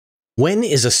When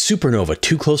is a supernova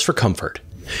too close for comfort?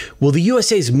 Will the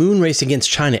USA's moon race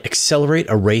against China accelerate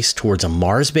a race towards a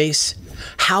Mars base?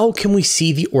 How can we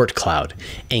see the Oort cloud?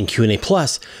 And Q&A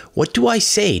Plus, what do I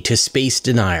say to space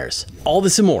deniers? All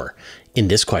this and more in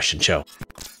this question show.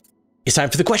 It's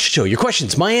time for the question show. Your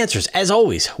questions, my answers, as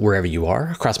always, wherever you are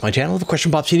across my channel. If a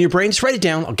question pops into your brain, just write it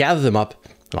down. I'll gather them up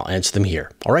and I'll answer them here.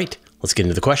 All right, let's get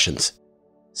into the questions.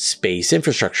 Space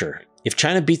infrastructure. If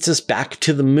China beats us back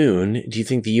to the moon, do you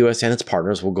think the US and its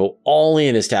partners will go all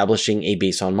in establishing a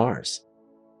base on Mars?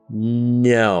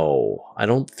 No, I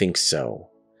don't think so.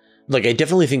 Like, I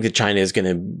definitely think that China is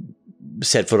going to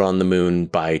set foot on the moon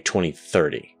by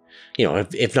 2030. You know,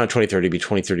 if not 2030, it'll be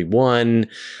 2031.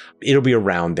 It'll be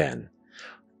around then.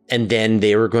 And then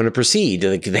they were going to proceed.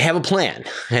 Like, they have a plan,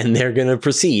 and they're going to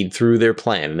proceed through their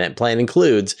plan. And that plan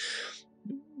includes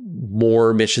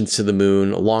more missions to the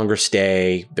moon, a longer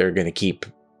stay. They're going to keep,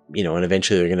 you know, and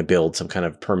eventually they're going to build some kind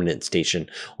of permanent station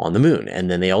on the moon.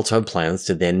 And then they also have plans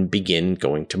to then begin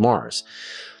going to Mars.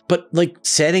 But like,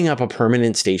 setting up a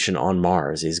permanent station on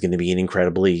Mars is going to be an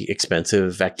incredibly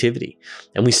expensive activity.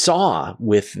 And we saw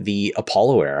with the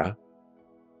Apollo era,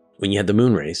 when you had the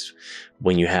moon race,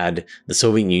 when you had the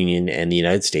Soviet Union and the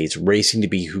United States racing to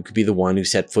be who could be the one who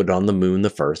set foot on the moon the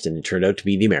first, and it turned out to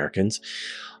be the Americans.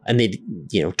 And they,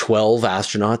 12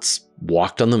 astronauts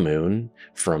walked on the moon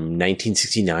from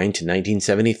 1969 to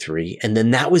 1973. And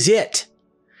then that was it.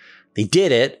 They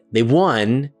did it. They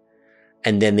won.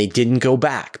 And then they didn't go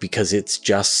back because it's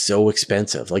just so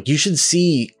expensive. Like, you should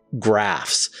see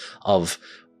graphs of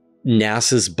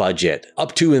NASA's budget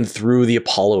up to and through the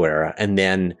Apollo era, and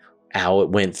then how it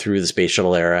went through the space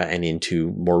shuttle era and into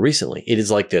more recently. It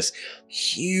is like this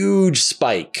huge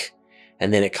spike.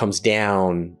 And then it comes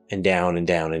down and down and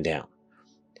down and down.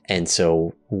 And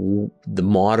so the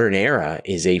modern era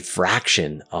is a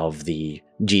fraction of the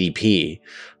GDP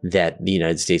that the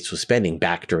United States was spending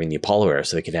back during the Apollo era,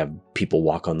 so they could have people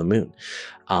walk on the moon.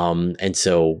 And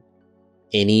so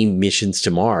any missions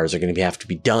to Mars are going to have to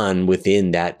be done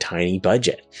within that tiny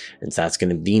budget. And so that's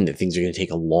going to mean that things are going to take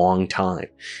a long time.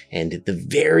 And at the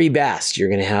very best, you're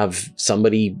going to have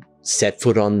somebody set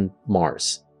foot on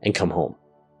Mars and come home.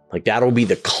 Like, that'll be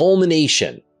the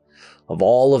culmination of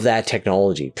all of that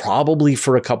technology, probably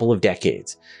for a couple of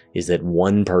decades, is that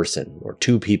one person or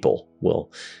two people will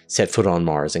set foot on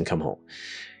Mars and come home.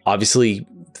 Obviously,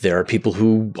 there are people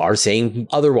who are saying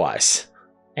otherwise,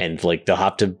 and like, they'll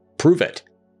have to prove it,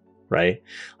 right?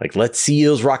 Like, let's see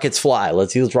those rockets fly.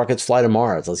 Let's see those rockets fly to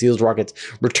Mars. Let's see those rockets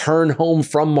return home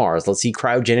from Mars. Let's see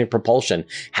cryogenic propulsion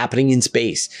happening in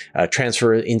space,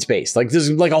 transfer in space. Like,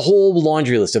 there's like a whole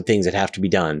laundry list of things that have to be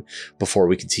done before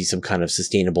we can see some kind of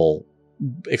sustainable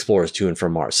explorers to and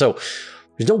from Mars. So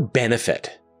there's no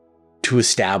benefit to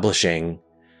establishing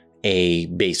a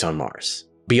base on Mars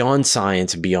beyond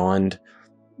science, beyond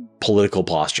political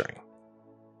posturing.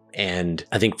 And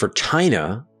I think for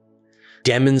China,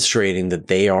 demonstrating that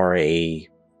they are a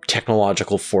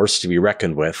technological force to be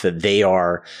reckoned with, that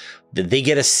they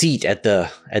get a seat at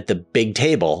the big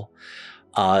table.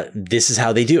 This is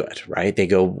how they do it, right? They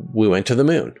go, we went to the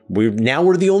moon. Now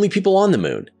we're the only people on the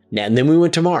moon. And then we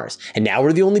went to Mars. And now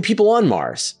we're the only people on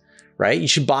Mars, right? You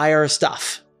should buy our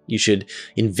stuff. You should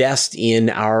invest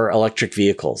in our electric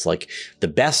vehicles. Like, the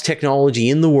best technology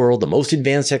in the world, the most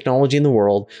advanced technology in the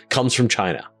world comes from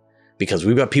China, because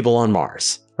we've got people on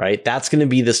Mars, right? That's going to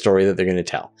be the story that they're going to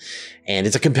tell. And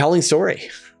it's a compelling story,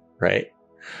 right?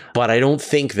 But I don't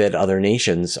think that other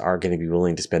nations are going to be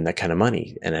willing to spend that kind of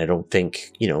money. And I don't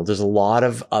think, there's a lot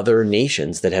of other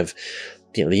nations that have,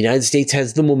 the United States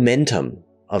has the momentum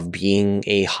of being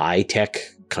a high-tech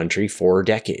country for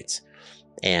decades.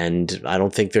 And I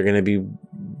don't think they're going to be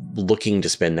looking to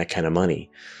spend that kind of money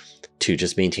to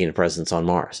just maintain a presence on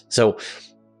Mars. So,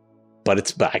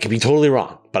 but I could be totally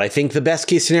wrong. But I think the best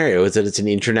case scenario is that it's an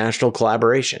international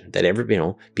collaboration, that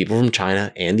people from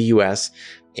China and the US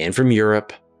and from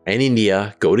Europe and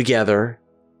India go together,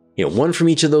 one from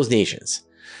each of those nations.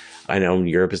 I know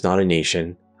Europe is not a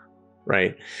nation,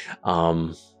 right?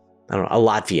 I don't know, a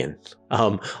Latvian.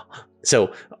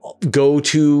 So go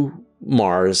to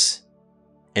Mars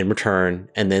and return.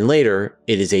 And then later,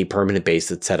 it is a permanent base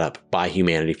that's set up by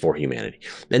humanity for humanity.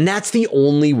 And that's the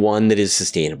only one that is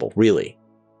sustainable, really.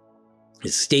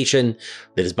 It's a station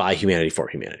that is by humanity for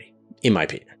humanity, in my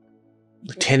opinion.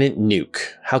 LtNuke.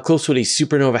 How close would a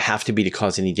supernova have to be to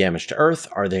cause any damage to Earth?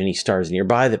 Are there any stars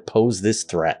nearby that pose this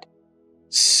threat?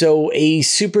 So a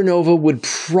supernova would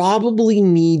probably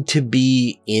need to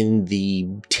be in the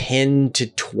 10 to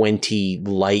 20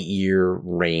 light year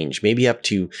range, maybe up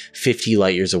to 50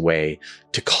 light years away,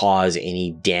 to cause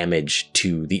any damage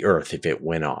to the Earth if it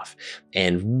went off.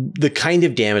 And the kind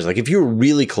of damage, like if you were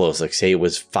really close, like say it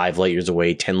was 5 light years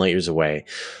away, 10 light years away,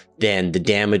 then the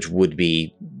damage would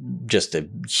be just a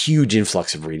huge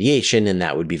influx of radiation, and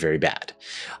that would be very bad.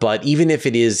 But even if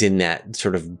it is in that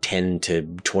sort of 10 to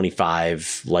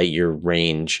 25 light year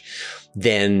range,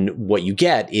 then what you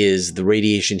get is the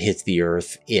radiation hits the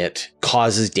Earth, it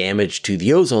causes damage to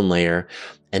the ozone layer,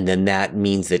 and then that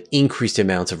means that increased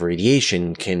amounts of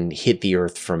radiation can hit the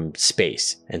Earth from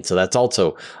space. And so that's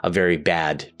also a very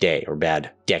bad day or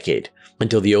bad decade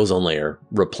until the ozone layer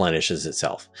replenishes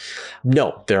itself.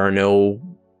 No, there are no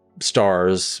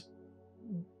stars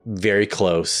very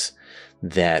close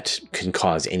that can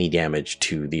cause any damage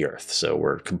to the Earth. So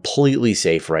we're completely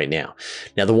safe right now.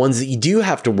 Now, the ones that you do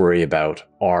have to worry about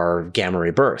are gamma ray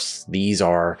bursts. These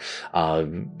are,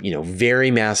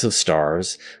 very massive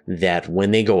stars that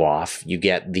when they go off, you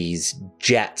get these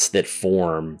jets that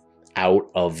form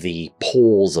out of the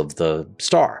poles of the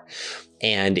star.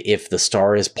 And if the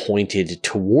star is pointed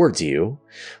towards you,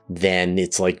 then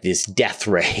it's like this death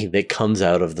ray that comes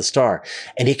out of the star.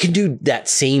 And it can do that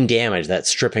same damage, that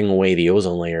stripping away the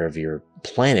ozone layer of your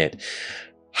planet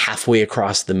halfway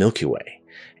across the Milky Way.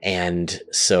 And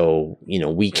so,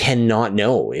 we cannot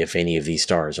know if any of these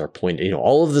stars are pointed,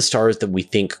 all of the stars that we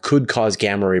think could cause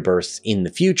gamma ray bursts in the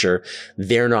future,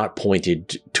 they're not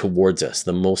pointed towards us.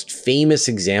 The most famous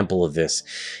example of this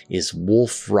is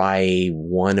Wolf-Rayet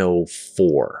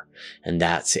 104. And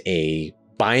that's a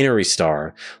binary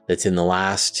star that's in the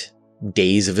last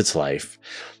days of its life,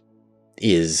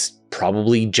 is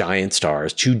probably giant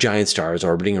stars, 2 giant stars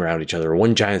orbiting around each other,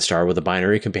 1 giant star with a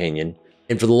binary companion.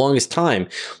 And for the longest time,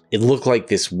 it looked like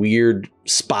this weird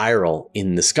spiral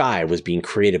in the sky was being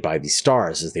created by these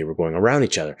stars as they were going around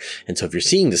each other. And so if you're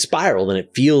seeing the spiral, then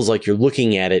it feels like you're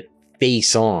looking at it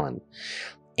face on.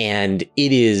 And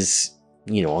it is,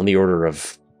 on the order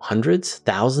of hundreds,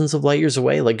 thousands of light years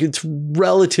away. Like, it's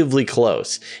relatively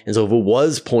close. And so if it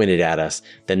was pointed at us,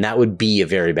 then that would be a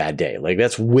very bad day. Like,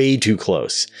 that's way too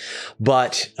close.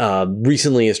 But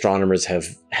recently, astronomers have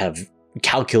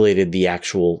calculated the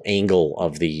actual angle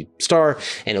of the star,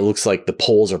 and it looks like the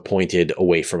poles are pointed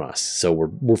away from us. So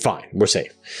we're fine. We're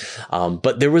safe.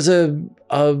 But there was a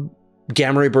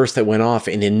gamma ray burst that went off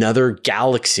in another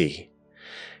galaxy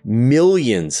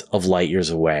millions of light years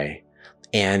away,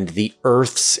 and the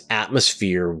Earth's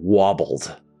atmosphere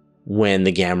wobbled when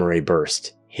the gamma ray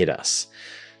burst hit us.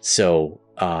 So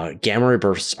gamma ray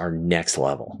bursts are next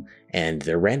level, and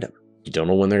they're random. You don't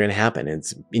know when they're going to happen.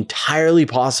 It's entirely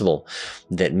possible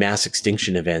that mass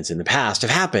extinction events in the past have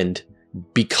happened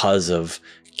because of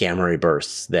gamma ray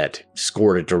bursts that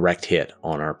scored a direct hit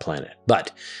on our planet.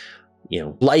 But,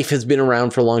 life has been around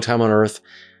for a long time on Earth.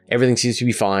 Everything seems to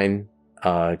be fine.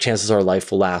 Chances are life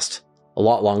will last a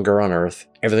lot longer on Earth.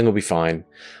 Everything will be fine.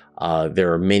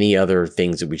 There are many other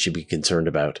things that we should be concerned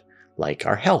about, like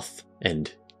our health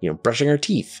and, brushing our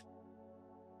teeth.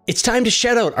 It's time to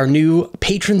shout out our new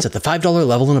patrons at the $5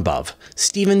 level and above: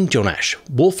 Stephen Jonash,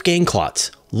 Wolfgang Klotz,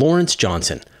 Lawrence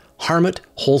Johnson, Harmut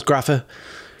Holzgraffe,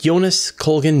 Jonas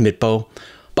Colgan Mitbo,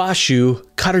 Bashu,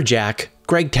 Cutter Jack,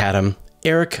 Greg Tatum,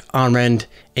 Eric Onrend,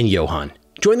 and Johan.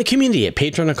 Join the community at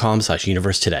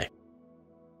patreon.com/universe today.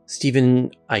 Stephen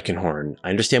Eichenhorn,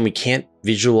 I understand we can't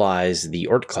visualize the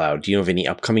Oort cloud. Do you know of any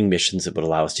upcoming missions that would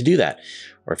allow us to do that?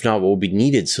 Or if not, what would be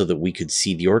needed so that we could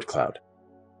see the Oort cloud?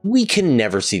 We can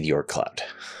never see the Oort cloud.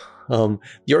 The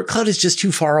Oort cloud is just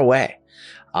too far away.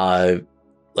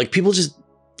 People just,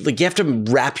 you have to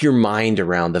wrap your mind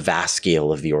around the vast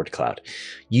scale of the Oort cloud.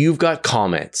 You've got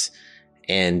comets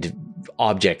and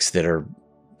objects that are,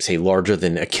 say, larger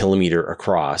than a kilometer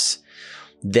across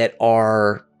that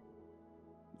are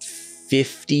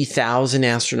 50,000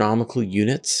 astronomical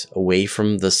units away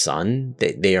from the sun.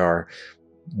 They are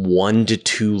 1 to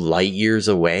 2 light years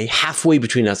away, halfway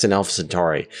between us and Alpha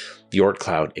Centauri. The Oort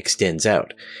cloud extends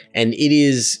out, and it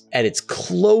is at its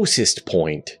closest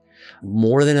point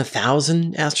more than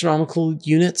 1,000 astronomical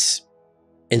units.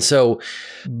 And so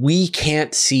we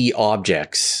can't see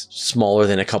objects smaller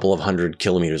than a couple of 100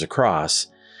 kilometers across,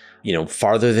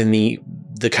 farther than the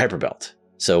Kuiper belt.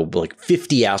 So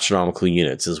 50 astronomical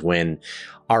units is when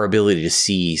our ability to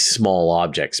see small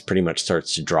objects pretty much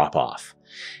starts to drop off.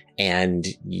 And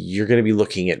you're going to be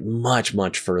looking at much,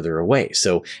 much further away.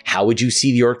 So how would you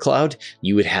see the Oort cloud?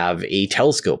 You would have a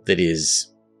telescope that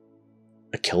is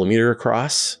a kilometer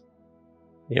across,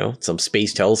 some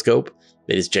space telescope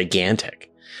that is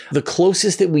gigantic. The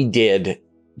closest that we did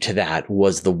to that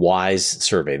was the WISE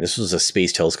survey. This was a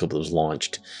space telescope that was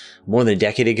launched more than a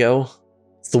decade ago.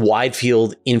 It's the Wide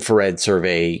Field Infrared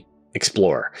Survey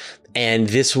Explorer. And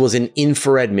this was an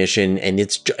infrared mission, and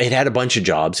it had a bunch of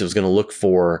jobs. It was going to look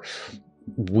for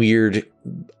weird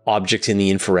objects in the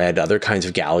infrared, other kinds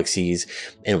of galaxies.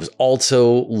 And it was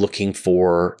also looking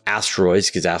for asteroids,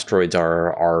 because asteroids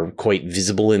are quite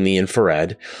visible in the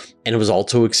infrared. And it was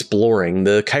also exploring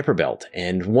the Kuiper Belt.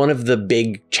 And one of the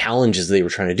big challenges they were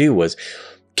trying to do was,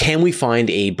 can we find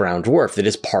a brown dwarf that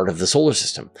is part of the solar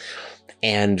system?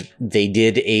 And they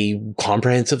did a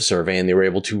comprehensive survey, and they were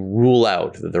able to rule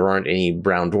out that there aren't any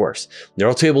brown dwarfs. They're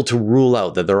also able to rule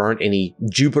out that there aren't any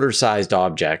Jupiter-sized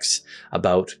objects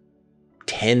about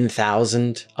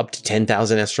 10,000, up to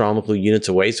 10,000 astronomical units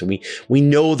away. So we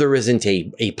know there isn't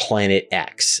a planet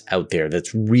X out there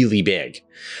that's really big.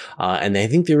 And I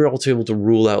think they were also able to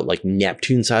rule out like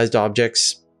Neptune-sized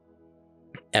objects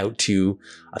out to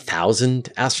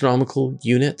 1,000 astronomical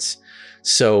units.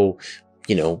 So,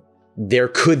 you know, there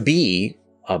could be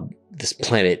this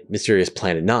planet, mysterious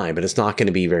planet 9, but it's not going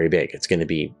to be very big. It's going to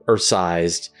be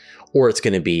Earth-sized, or it's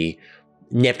going to be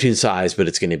Neptune-sized, but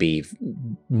it's going to be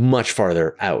much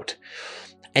farther out.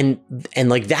 And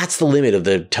like, that's the limit of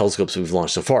the telescopes we've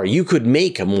launched so far. You could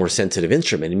make a more sensitive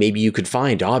instrument, and maybe you could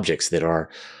find objects that are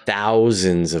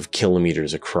thousands of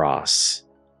kilometers across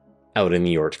out in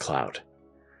the Oort cloud.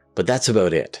 But that's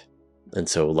about it. And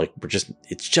so, like,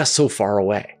 it's just so far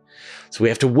away. So we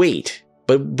have to wait.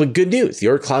 But good news, the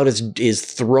Oort cloud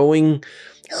is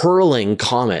hurling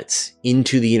comets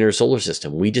into the inner solar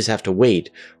system. We just have to wait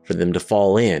for them to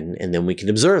fall in, and then we can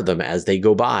observe them as they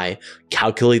go by,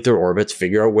 calculate their orbits,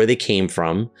 figure out where they came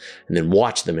from, and then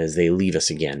watch them as they leave us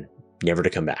again, never to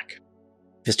come back.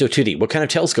 Visto Tutti, what kind of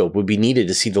telescope would be needed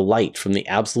to see the light from the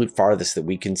absolute farthest that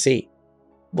we can see?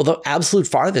 Well, the absolute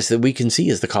farthest that we can see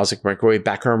is the cosmic microwave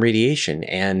background radiation.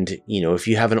 And, you know, if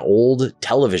you have an old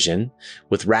television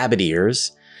with rabbit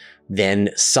ears, then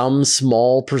some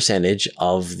small percentage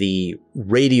of the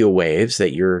radio waves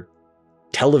that your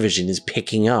television is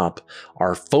picking up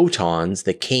are photons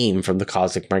that came from the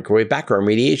cosmic microwave background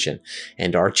radiation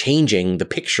and are changing the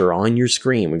picture on your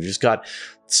screen. We've just got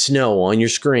snow on your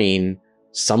screen.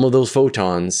 Some of those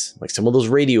photons, like some of those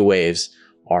radio waves,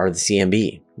 are the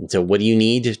CMB. And so what do you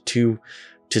need to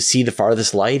see the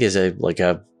farthest light is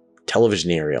a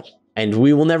television aerial. And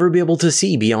we will never be able to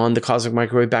see beyond the cosmic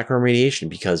microwave background radiation,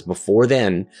 because before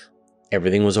then,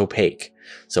 everything was opaque.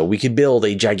 So we could build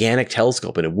a gigantic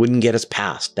telescope and it wouldn't get us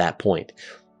past that point.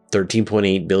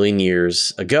 13.8 billion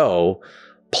years ago,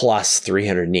 plus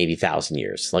 380,000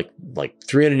 years. Like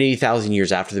 380,000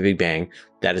 years after the Big Bang,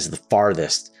 that is the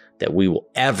farthest that we will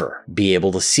ever be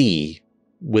able to see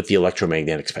with the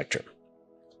electromagnetic spectrum.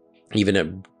 Even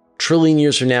a trillion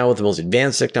years from now, with the most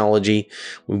advanced technology,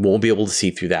 we won't be able to see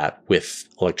through that with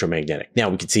electromagnetic. Now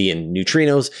we can see in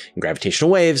neutrinos and gravitational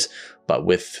waves, but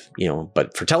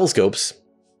but for telescopes,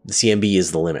 the CMB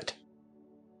is the limit.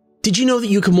 Did you know that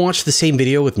you can watch the same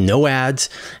video with no ads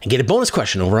and get a bonus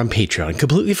question over on Patreon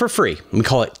completely for free? We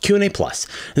call it Q&A Plus.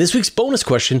 And this week's bonus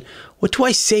question, what do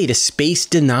I say to space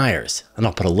deniers? And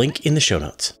I'll put a link in the show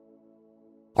notes.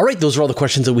 All right, those are all the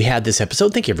questions that we had this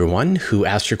episode. Thank you, everyone who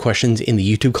asked your questions in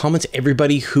the YouTube comments.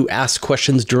 Everybody who asked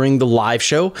questions during the live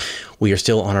show. We are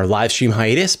still on our live stream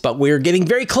hiatus, but we're getting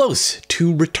very close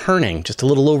to returning, just a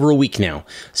little over a week now.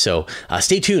 So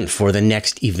stay tuned for the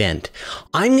next event.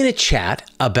 I'm going to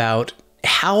chat about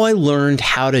how I learned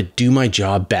how to do my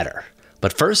job better.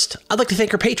 But first, I'd like to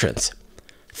thank our patrons.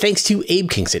 Thanks to Abe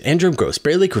Kingston, Andrew Gross,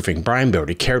 Barry Lake Roofing, Brian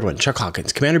Brody, Caradwin, Chuck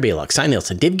Hawkins, Commander Baylock, Cy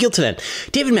Nielsen, Dave Giltonen,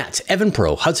 David Matz, Evan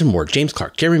Pro, Hudson Ward, James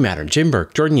Clark, Jeremy Mattern, Jim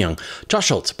Burke, Jordan Young, Josh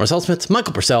Schultz, Marcel Smith,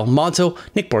 Michael Purcell, Monzo,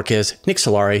 Nick Borges, Nick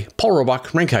Solari, Paul Robach,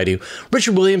 Rankaidu,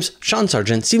 Richard Williams, Sean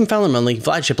Sargent, Stephen Fowler-Munley,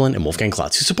 Vlad Shiplin, and Wolfgang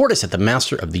Klotz, who support us at the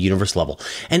Master of the Universe level.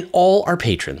 And all our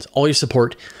patrons, all your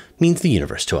support means the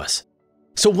universe to us.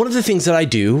 So one of the things that I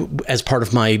do as part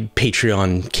of my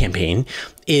Patreon campaign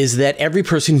is that every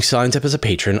person who signs up as a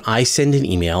patron, I send an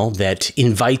email that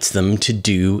invites them to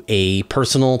do a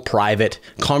personal, private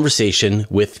conversation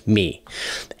with me.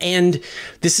 And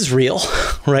this is real,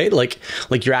 right? Like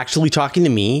you're actually talking to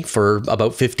me for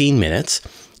about 15 minutes,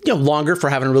 longer for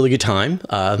having a really good time.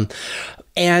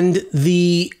 And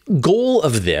the goal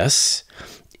of this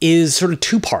is sort of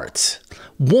two parts.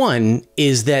 One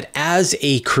is that as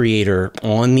a creator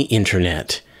on the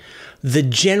internet, the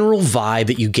general vibe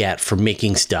that you get from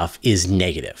making stuff is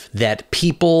negative, that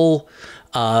people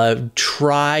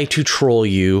try to troll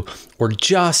you or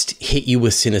just hit you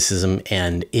with cynicism,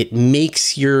 and it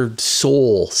makes your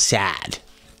soul sad.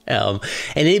 And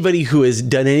anybody who has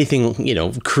done anything,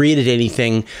 created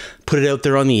anything, put it out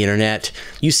there on the internet,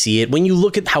 you see it. When you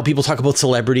look at how people talk about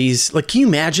celebrities, like, can you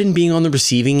imagine being on the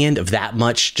receiving end of that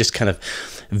much just kind of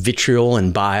vitriol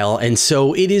and bile. And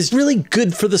so it is really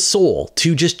good for the soul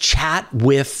to just chat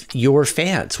with your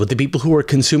fans, with the people who are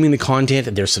consuming the content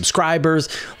and their subscribers.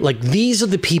 Like, these are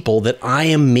the people that I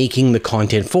am making the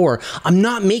content for. I'm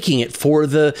not making it for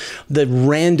the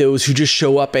randos who just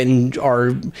show up and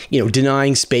are,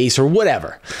 denying space or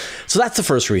whatever. So that's the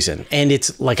first reason. And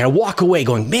it's like, I walk away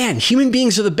going, man, human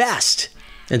beings are the best.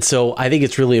 And so I think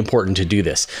it's really important to do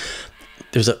this.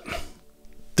 There's a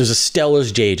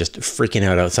Stellar's Jay just freaking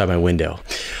out outside my window.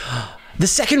 The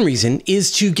second reason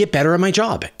is to get better at my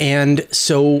job. And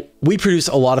so we produce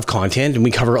a lot of content and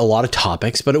we cover a lot of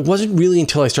topics, but it wasn't really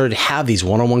until I started to have these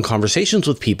one-on-one conversations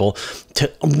with people to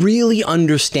really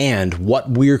understand what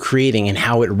we're creating and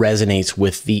how it resonates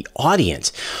with the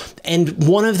audience. And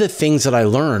one of the things that I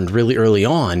learned really early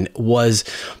on was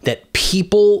that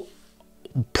people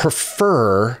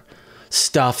prefer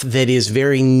stuff that is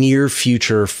very near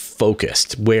future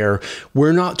focused, where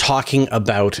we're not talking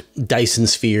about Dyson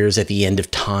spheres at the end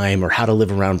of time or how to live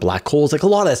around black holes. Like, a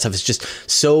lot of that stuff is just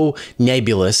so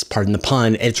nebulous, pardon the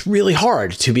pun. And it's really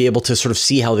hard to be able to sort of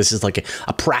see how this is like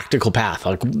a practical path.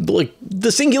 Like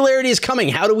the singularity is coming.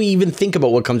 How do we even think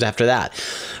about what comes after that?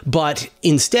 But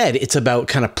instead, it's about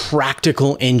kind of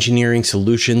practical engineering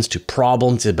solutions to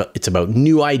problems. It's about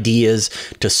new ideas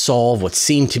to solve what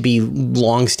seem to be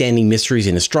long-standing mysteries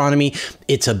in astronomy.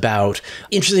 It's about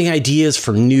interesting ideas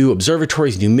for new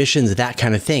observatories, new missions, that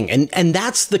kind of thing. And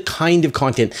that's the kind of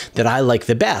content that I like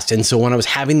the best. And so when I was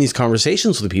having these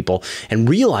conversations with people and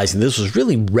realizing this was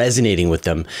really resonating with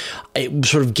them, it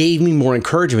sort of gave me more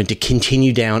encouragement to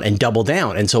continue down and double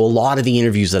down. And so a lot of the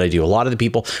interviews that I do, a lot of the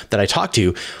people that I talk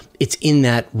to, it's in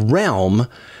that realm,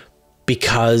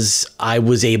 because I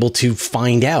was able to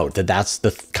find out that that's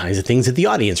the kinds of things that the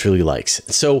audience really likes.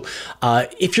 So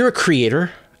if you're a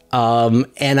creator,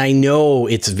 and I know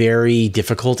it's very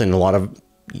difficult, and a lot of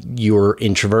you're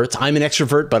introverts. I'm an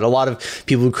extrovert, but a lot of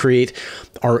people who create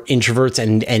are introverts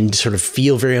and sort of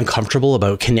feel very uncomfortable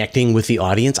about connecting with the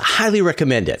audience. I highly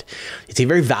recommend it. It's a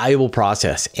very valuable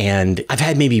process. And I've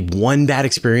had maybe one bad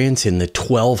experience in the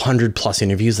 1,200 plus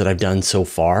interviews that I've done so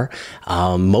far.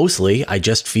 Mostly, I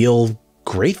just feel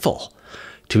grateful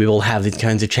to be able to have these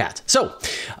kinds of chats. So,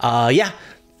 yeah,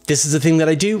 this is the thing that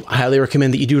I do. I highly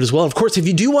recommend that you do it as well. Of course, if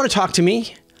you do want to talk to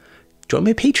me, join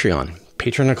my Patreon,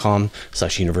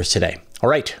 patreon.com/universetoday. All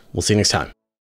right, we'll see you next time.